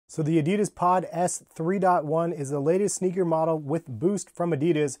So the Adidas POD-S3.1 is the latest sneaker model with Boost from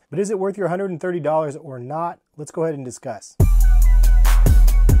Adidas, but is it worth your $130 or not? Let's go ahead and discuss.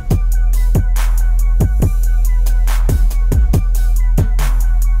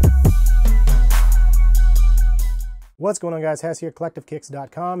 What's going on, guys? Hess here,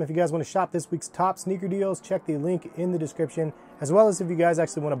 CollectiveKicks.com. If you guys want to shop this week's top sneaker deals, check the link in the description, as well as if you guys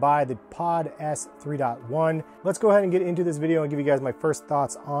actually want to buy the POD-S3.1. Let's go ahead and get into this video and give you guys my first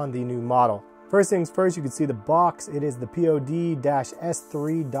thoughts on the new model. First things first, you can see the box. It is the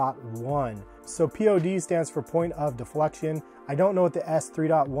p.o.d-S3.1. So p.o.d stands for point of deflection. I don't know what the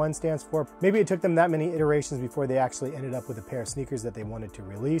S3.1 stands for. Maybe it took them that many iterations before they actually ended up with a pair of sneakers that they wanted to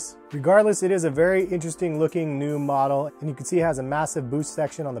release. Regardless, it is a very interesting looking new model, and you can see it has a massive boost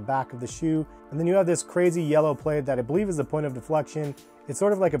section on the back of the shoe. And then you have this crazy yellow plate that I believe is the point of deflection. It's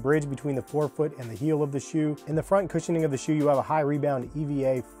sort of like a bridge between the forefoot and the heel of the shoe. In the front cushioning of the shoe, you have a high rebound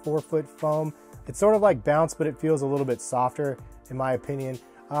EVA forefoot foam. It's sort of like bounce, but it feels a little bit softer in my opinion.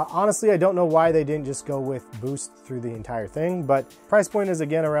 Honestly, I don't know why they didn't just go with Boost through the entire thing, but price point is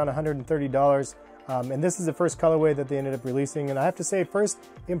again around $130. And this is the first colorway that they ended up releasing. And I have to say, first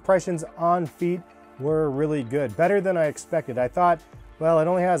impressions on feet were really good, better than I expected. I thought, well, it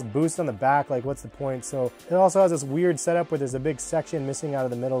only has Boost on the back, like what's the point? So it also has this weird setup where there's a big section missing out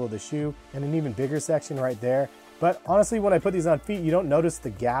of the middle of the shoe and an even bigger section right there. But honestly, when I put these on feet, you don't notice the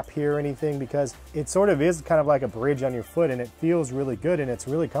gap here or anything because it sort of is kind of like a bridge on your foot, and it feels really good and it's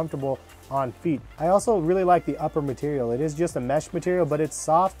really comfortable on feet. I also really like the upper material. It is just a mesh material, but it's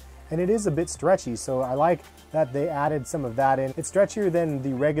soft and it is a bit stretchy. So I like that they added some of that in. It's stretchier than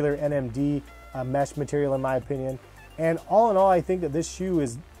the regular NMD mesh material in my opinion. And all in all, I think that this shoe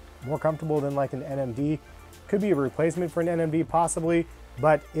is more comfortable than like an NMD. Could be a replacement for an NMD possibly,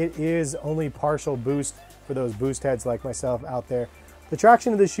 but it is only partial Boost for those Boost heads like myself out there. The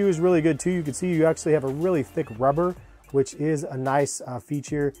traction of the shoe is really good too. You can see you actually have a really thick rubber, which is a nice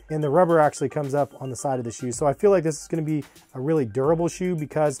feature, and the rubber actually comes up on the side of the shoe. So I feel like this is going to be a really durable shoe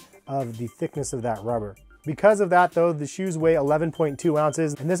because of the thickness of that rubber. Because of that though, the shoes weigh 11.2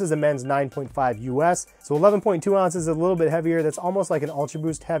 ounces, and this is a men's 9.5 US. So 11.2 ounces is a little bit heavier. That's almost like an Ultra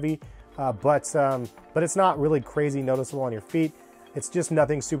Boost heavy, but it's not really crazy noticeable on your feet. It's just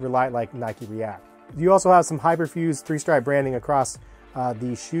nothing super light like Nike React. You also have some Hyperfuse 3-stripe branding across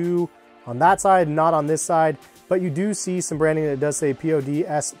the shoe on that side, not on this side, but you do see some branding that does say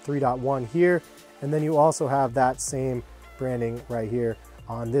POD-S3.1 here, and then you also have that same branding right here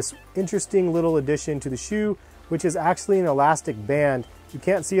on this interesting little addition to the shoe, which is actually an elastic band. You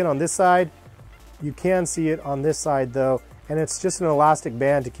can't see it on this side. You can see it on this side though, and it's just an elastic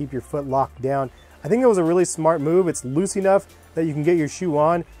band to keep your foot locked down. I think it was a really smart move. It's loose enough that you can get your shoe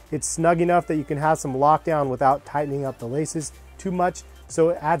on. It's snug enough that you can have some lockdown without tightening up the laces too much. So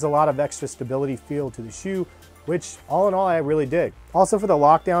it adds a lot of extra stability feel to the shoe, which all in all, I really dig. Also for the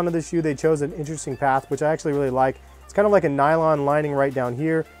lockdown of the shoe, they chose an interesting path, which I actually really like. It's kind of like a nylon lining right down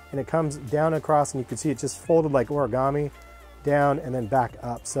here, and it comes down across, and you can see it just folded like origami, down and then back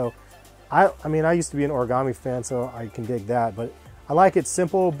up. So I mean, I used to be an origami fan, so I can dig that, but I like it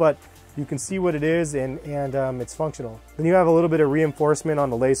simple, but you can see what it is, and it's functional. Then you have a little bit of reinforcement on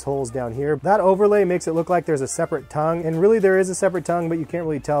the lace holes down here. That overlay makes it look like there's a separate tongue, and really there is a separate tongue, but you can't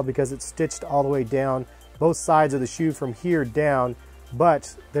really tell because it's stitched all the way down both sides of the shoe from here down,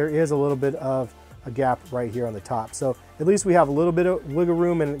 but there is a little bit of a gap right here on the top. So at least we have a little bit of wiggle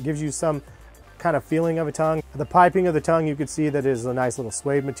room, and it gives you some kind of feeling of a tongue. The piping of the tongue, you can see that is a nice little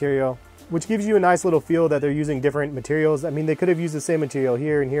suede material, which gives you a nice little feel that they're using different materials. I mean, they could have used the same material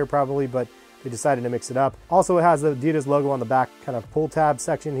here and here probably, but they decided to mix it up. Also, it has the Adidas logo on the back kind of pull tab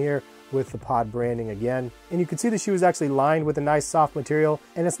section here with the pod branding again. And you can see the shoe is actually lined with a nice soft material.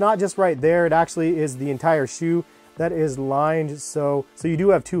 And it's not just right there, it actually is the entire shoe that is lined. So you do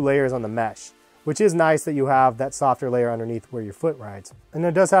have two layers on the mesh, which is nice that you have that softer layer underneath where your foot rides. And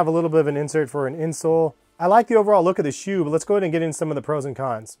it does have a little bit of an insert for an insole. I like the overall look of the shoe, but let's go ahead and get into some of the pros and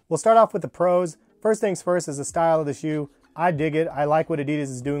cons. We'll start off with the pros. First things first is the style of the shoe. I dig it. I like what Adidas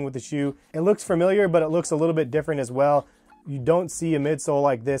is doing with the shoe. It looks familiar, but it looks a little bit different as well. You don't see a midsole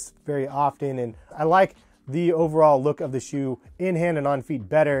like this very often, and I like the overall look of the shoe in hand and on feet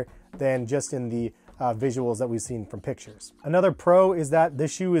better than just in the visuals that we've seen from pictures. Another pro is that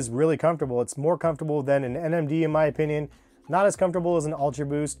this shoe is really comfortable. It's more comfortable than an NMD in my opinion. Not as comfortable as an Ultra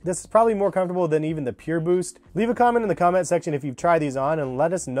Boost. This is probably more comfortable than even the Pure Boost. Leave a comment in the comment section if you've tried these on, and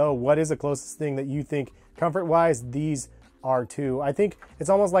let us know what is the closest thing that you think comfort-wise these are to. I think it's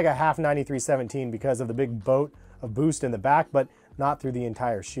almost like a half 9317 because of the big boat of Boost in the back, but not through the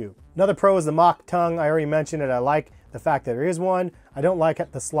entire shoe. Another pro is the mock tongue. I already mentioned it. I like the fact that there is one. I don't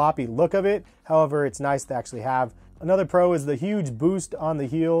like the sloppy look of it. However, it's nice to actually have. Another pro is the huge boost on the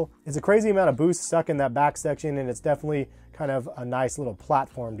heel. It's a crazy amount of boost stuck in that back section, and it's definitely kind of a nice little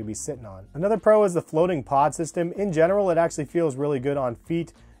platform to be sitting on. Another pro is the floating pod system. In general, it actually feels really good on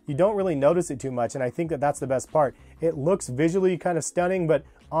feet. You don't really notice it too much, and I think that that's the best part. It looks visually kind of stunning, but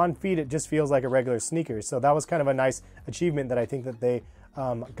on feet it just feels like a regular sneaker. So that was kind of a nice achievement that I think that they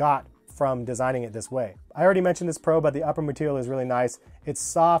got from designing it this way. I already mentioned this pro, but the upper material is really nice. It's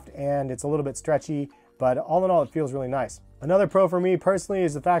soft and it's a little bit stretchy, but all in all, it feels really nice. Another pro for me personally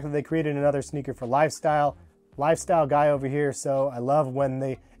is the fact that they created another sneaker for lifestyle. Lifestyle guy over here, so I love when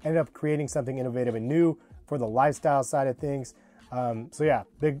they ended up creating something innovative and new for the lifestyle side of things. So yeah,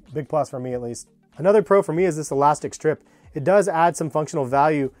 big plus for me at least. Another pro for me is this elastic strip. It does add some functional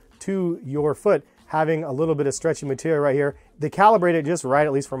value to your foot, having a little bit of stretchy material right here. They calibrate it just right,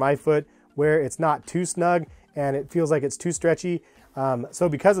 at least for my foot, where it's not too snug and it feels like it's too stretchy. So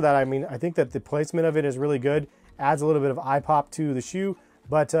because of that, I mean, I think that the placement of it is really good. Adds a little bit of eye pop to the shoe,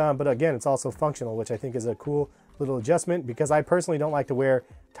 but again, it's also functional, which I think is a cool little adjustment because I personally don't like to wear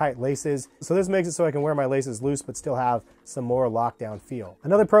tight laces. So this makes it so I can wear my laces loose but still have some more lockdown feel.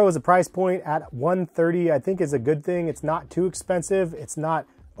 Another pro is the price point at $130. I think is a good thing. It's not too expensive. It's not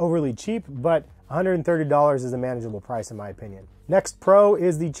overly cheap, but $130 is a manageable price in my opinion. Next pro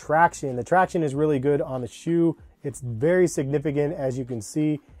is the traction. The traction is really good on the shoe. It's very significant, as you can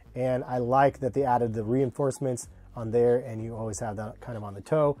see, and I like that they added the reinforcements on there, and you always have that kind of on the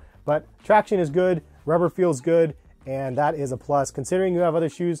toe. But traction is good, rubber feels good, and that is a plus. Considering you have other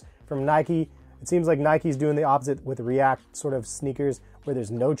shoes from Nike, it seems like Nike's doing the opposite with React sort of sneakers, where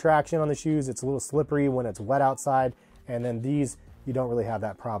there's no traction on the shoes. It's a little slippery when it's wet outside, and then these, you don't really have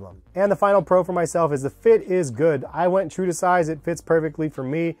that problem. And the final pro for myself is the fit is good. I went true to size. It fits perfectly for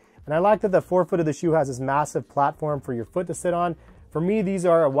me. And I like that the forefoot of the shoe has this massive platform for your foot to sit on. For me, these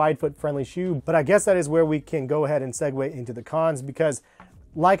are a wide foot friendly shoe, but I guess that is where we can go ahead and segue into the cons because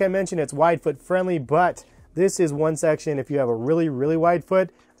like I mentioned, it's wide foot friendly, but this is one section, if you have a really, really wide foot,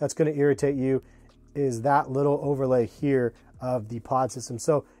 that's gonna irritate you, is that little overlay here of the pod system.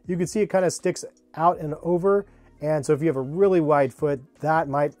 So you can see it kind of sticks out and over. And so if you have a really wide foot, that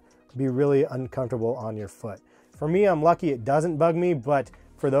might be really uncomfortable on your foot. For me, I'm lucky it doesn't bug me, but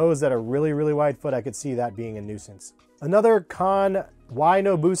for those that are really, really wide foot, I could see that being a nuisance. Another con, why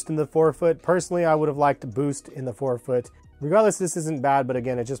no boost in the forefoot? Personally, I would have liked a boost in the forefoot. Regardless, this isn't bad, but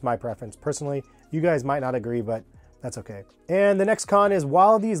again, it's just my preference. Personally, you guys might not agree, but that's okay. And the next con is,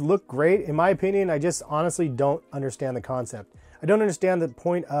 while these look great, in my opinion, I just honestly don't understand the concept. I don't understand the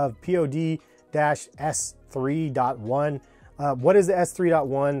point of p.o.d.S3.1. What is the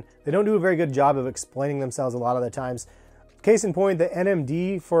S3.1? They don't do a very good job of explaining themselves a lot of the times. Case in point, the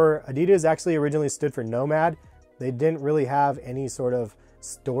NMD for Adidas actually originally stood for Nomad. They didn't really have any sort of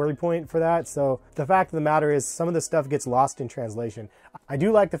story point for that. So the fact of the matter is some of the stuff gets lost in translation. I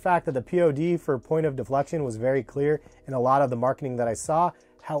do like the fact that the p.o.d. for point of deflection was very clear in a lot of the marketing that I saw.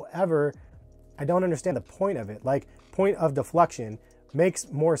 However, I don't understand the point of it. Like, point of deflection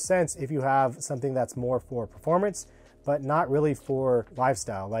makes more sense if you have something that's more for performance, but not really for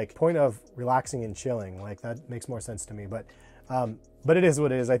lifestyle. Like, point of relaxing and chilling, like that makes more sense to me. But it is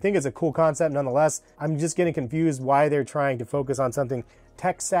what it is. I think it's a cool concept nonetheless. I'm just getting confused why they're trying to focus on something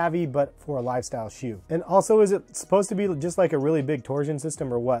tech savvy, but for a lifestyle shoe. And also, is it supposed to be just like a really big torsion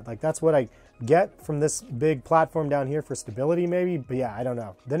system or what? Like, that's what I get from this big platform down here for stability maybe, but yeah, I don't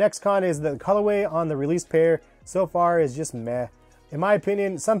know. The next con is the colorway on the release pair so far is just meh. In my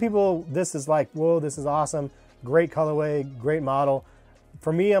opinion, some people, this is like, whoa, this is awesome. Great colorway, great model.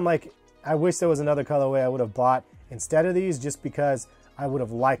 For me, I'm like, I wish there was another colorway I would have bought instead of these, just because I would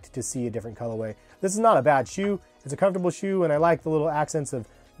have liked to see a different colorway. This is not a bad shoe. It's a comfortable shoe, and I like the little accents of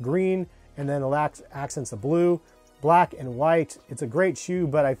green and then the accents of blue, black and white. It's a great shoe,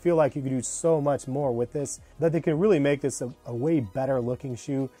 but I feel like you could do so much more with this, that they could really make this a way better looking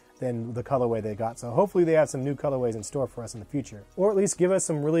shoe than the colorway they got. So hopefully they have some new colorways in store for us in the future, or at least give us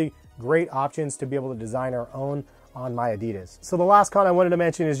some really great options to be able to design our own on my Adidas. So the last con I wanted to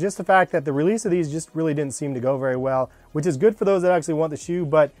mention is just the fact that the release of these just really didn't seem to go very well, which is good for those that actually want the shoe,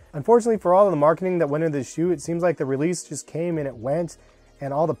 but unfortunately for all of the marketing that went into the shoe, it seems like the release just came and it went,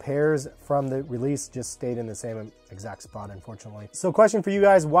 and all the pairs from the release just stayed in the same exact spot, unfortunately. So question for you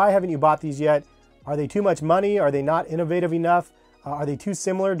guys, why haven't you bought these yet? Are they too much money? Are they not innovative enough? Are they too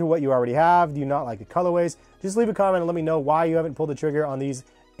similar to what you already have? Do you not like the colorways? Just leave a comment and let me know why you haven't pulled the trigger on these.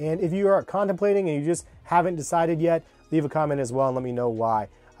 And if you are contemplating and you just haven't decided yet, leave a comment as well and let me know why.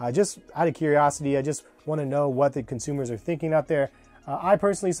 Just out of curiosity, I just want to know what the consumers are thinking out there. I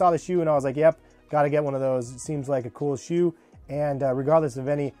personally saw the shoe and I was like, yep, got to get one of those. It seems like a cool shoe. And regardless of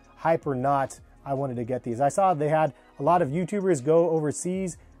any hype or not, I wanted to get these. I saw they had a lot of YouTubers go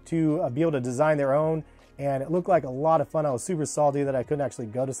overseas to be able to design their own, and it looked like a lot of fun. I was super salty that I couldn't actually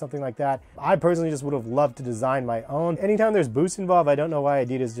go to something like that. I personally just would have loved to design my own. Anytime there's Boost involved, I don't know why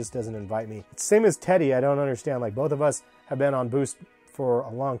Adidas just doesn't invite me. Same as Teddy, I don't understand. Like, both of us have been on Boost for a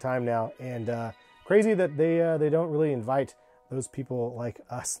long time now, and crazy that they don't really invite those people like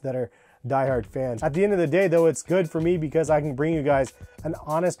us that are diehard fans. At the end of the day though, it's good for me because I can bring you guys an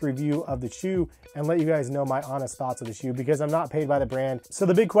honest review of the shoe and let you guys know my honest thoughts of the shoe because I'm not paid by the brand. So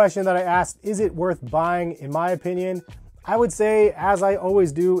the big question that I asked, is it worth buying? In my opinion, I would say, as I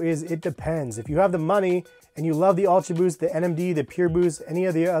always do, is it depends. If you have the money and you love the Ultra Boost, the NMD, the Pure Boost, any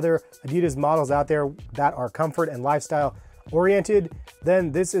of the other Adidas models out there that are comfort and lifestyle oriented,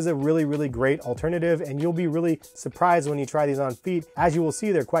 then this is a really, really great alternative, and you'll be really surprised when you try these on feet. As you will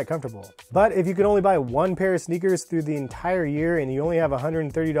see, they're quite comfortable. But if you can only buy one pair of sneakers through the entire year and you only have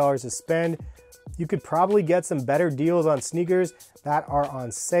 $130 to spend, you could probably get some better deals on sneakers that are on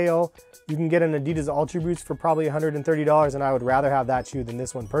sale. You can get an Adidas Ultra Boost for probably $130, and I would rather have that shoe than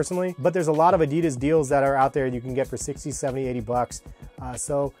this one personally. But there's a lot of Adidas deals that are out there you can get for 60, 70, 80 bucks.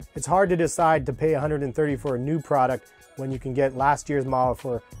 So it's hard to decide to pay $130 for a new product when you can get last year's model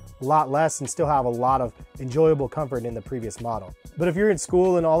for a lot less and still have a lot of enjoyable comfort in the previous model. But if you're in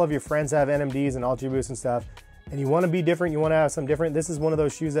school and all of your friends have NMDs and Ultra Boosts and stuff, and you want to be different, you want to have some different, this is one of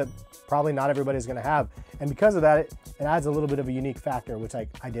those shoes that probably not everybody's going to have. And because of that, it adds a little bit of a unique factor, which I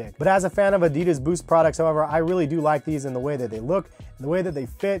dig. But as a fan of Adidas Boost products, however, I really do like these in the way that they look, in the way that they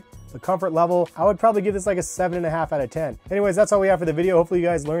fit, the comfort level. I would probably give this like a 7.5 out of 10. Anyways, that's all we have for the video. Hopefully you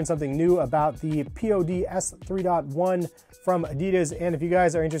guys learned something new about the POD-S3.1 from Adidas. And if you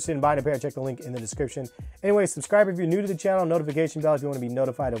guys are interested in buying a pair, check the link in the description. Anyway, subscribe if you're new to the channel, notification bell if you want to be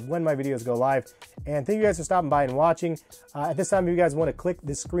notified of when my videos go live. And thank you guys for stopping by and watching. At this time, if you guys want to click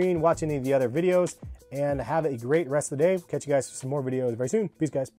the screen, watch any of the other videos, and have a great rest of the day. Catch you guys for some more videos very soon. Peace, guys.